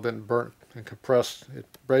go in there a little bit and burn and compress. It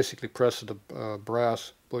basically presses the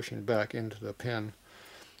brass bushing back into the pin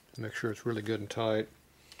to make sure it's really good and tight.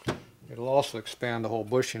 It'll also expand the whole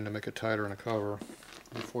bushing to make it tighter in the cover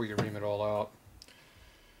before you ream it all out.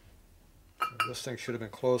 This thing should have been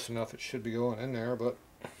close enough, it should be going in there, but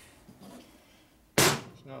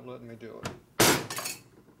it's not letting me do it.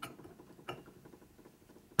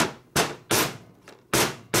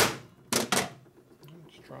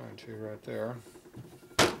 It's trying to right there.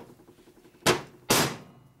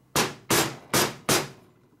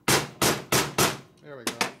 There we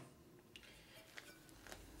go.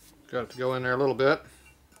 Got it to go in there a little bit.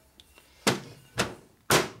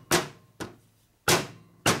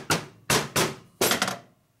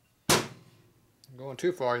 Going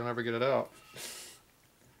too far, you'll never get it out.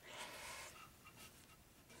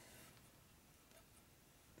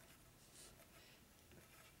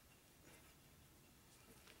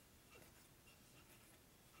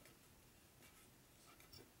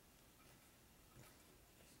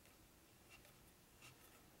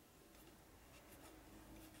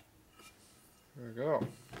 There we go.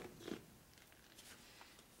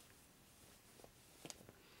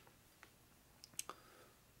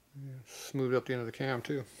 Smooth up the end of the cam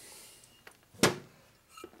too.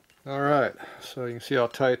 Alright, so you can see how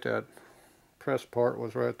tight that press part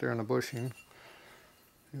was right there in the bushing.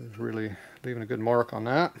 It was really leaving a good mark on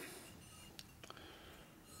that.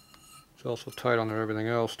 It's also tight on everything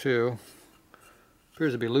else too.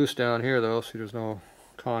 Appears to be loose down here though, see there's no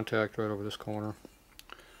contact right over this corner.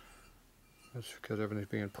 That's because everything's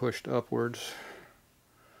being pushed upwards.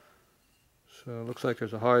 So it looks like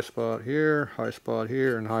there's a high spot here,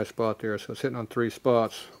 and high spot there. So it's hitting on 3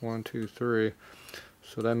 spots. 1, 2, 3.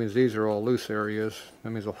 So that means these are all loose areas.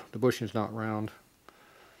 That means the bushing's not round.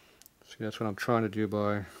 See, that's what I'm trying to do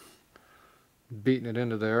by beating it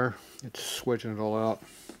into there. It's swedging it all out.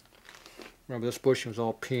 Remember, this bushing was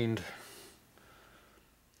all peened.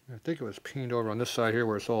 I think it was peened over on this side here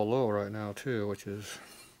where it's all low right now too, which is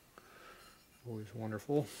always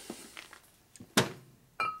wonderful.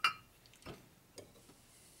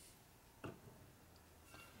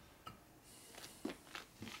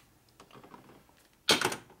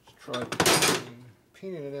 Try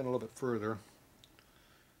peening it in a little bit further.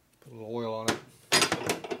 Put a little oil on it.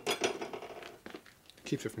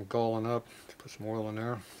 Keeps it from galling up. Put some oil in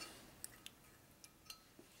there.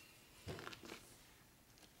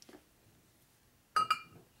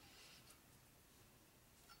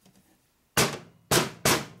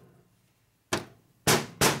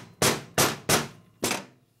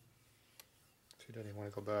 See, doesn't even want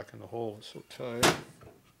to go back in the hole. It's so tight.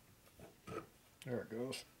 There it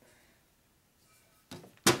goes.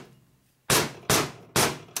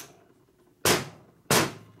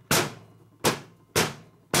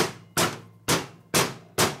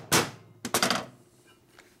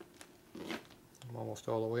 I'm almost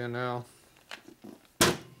all the way in now.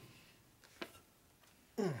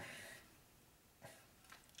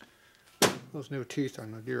 Those new teeth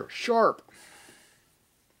on the deer are sharp.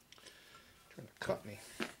 Trying to cut me.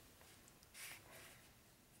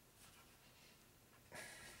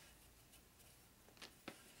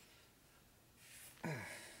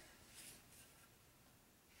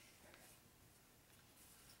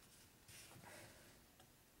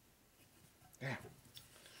 Yeah.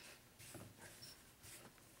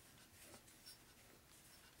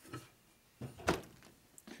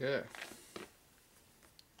 Okay.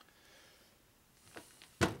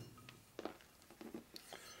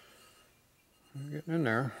 Getting in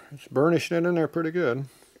there. It's burnishing it in there pretty good.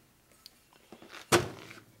 I'll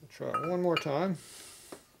try it one more time.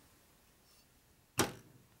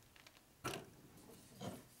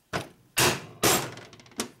 Went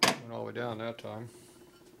all the way down that time.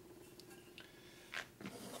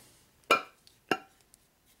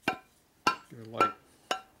 Give it a light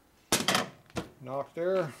knock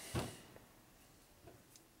there.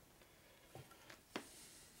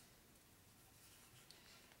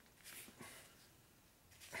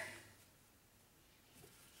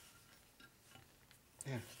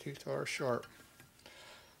 Yeah, teeth are sharp.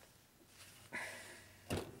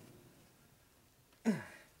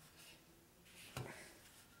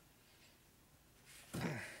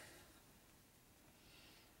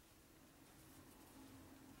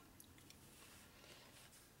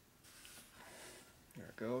 There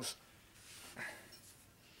it goes.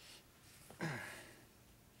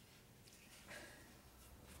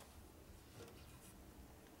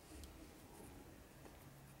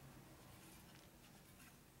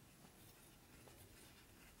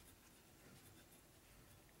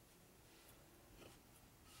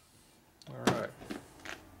 All right.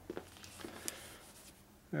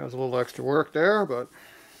 That was a little extra work there, but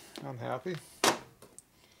I'm happy.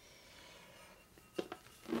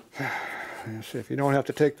 See, if you don't have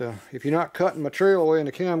to take the, if you're not cutting material away and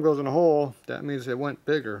the cam goes in the hole, that means it went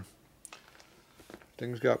bigger.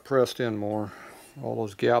 Things got pressed in more. All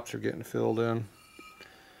those gaps are getting filled in.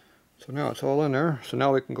 So now it's all in there. So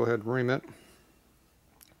now we can go ahead and ream it.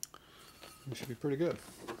 It should be pretty good.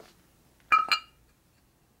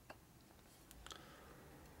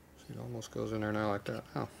 See, it almost goes in there now like that.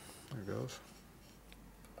 Oh, there it goes.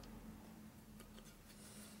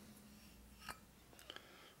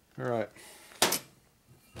 All right.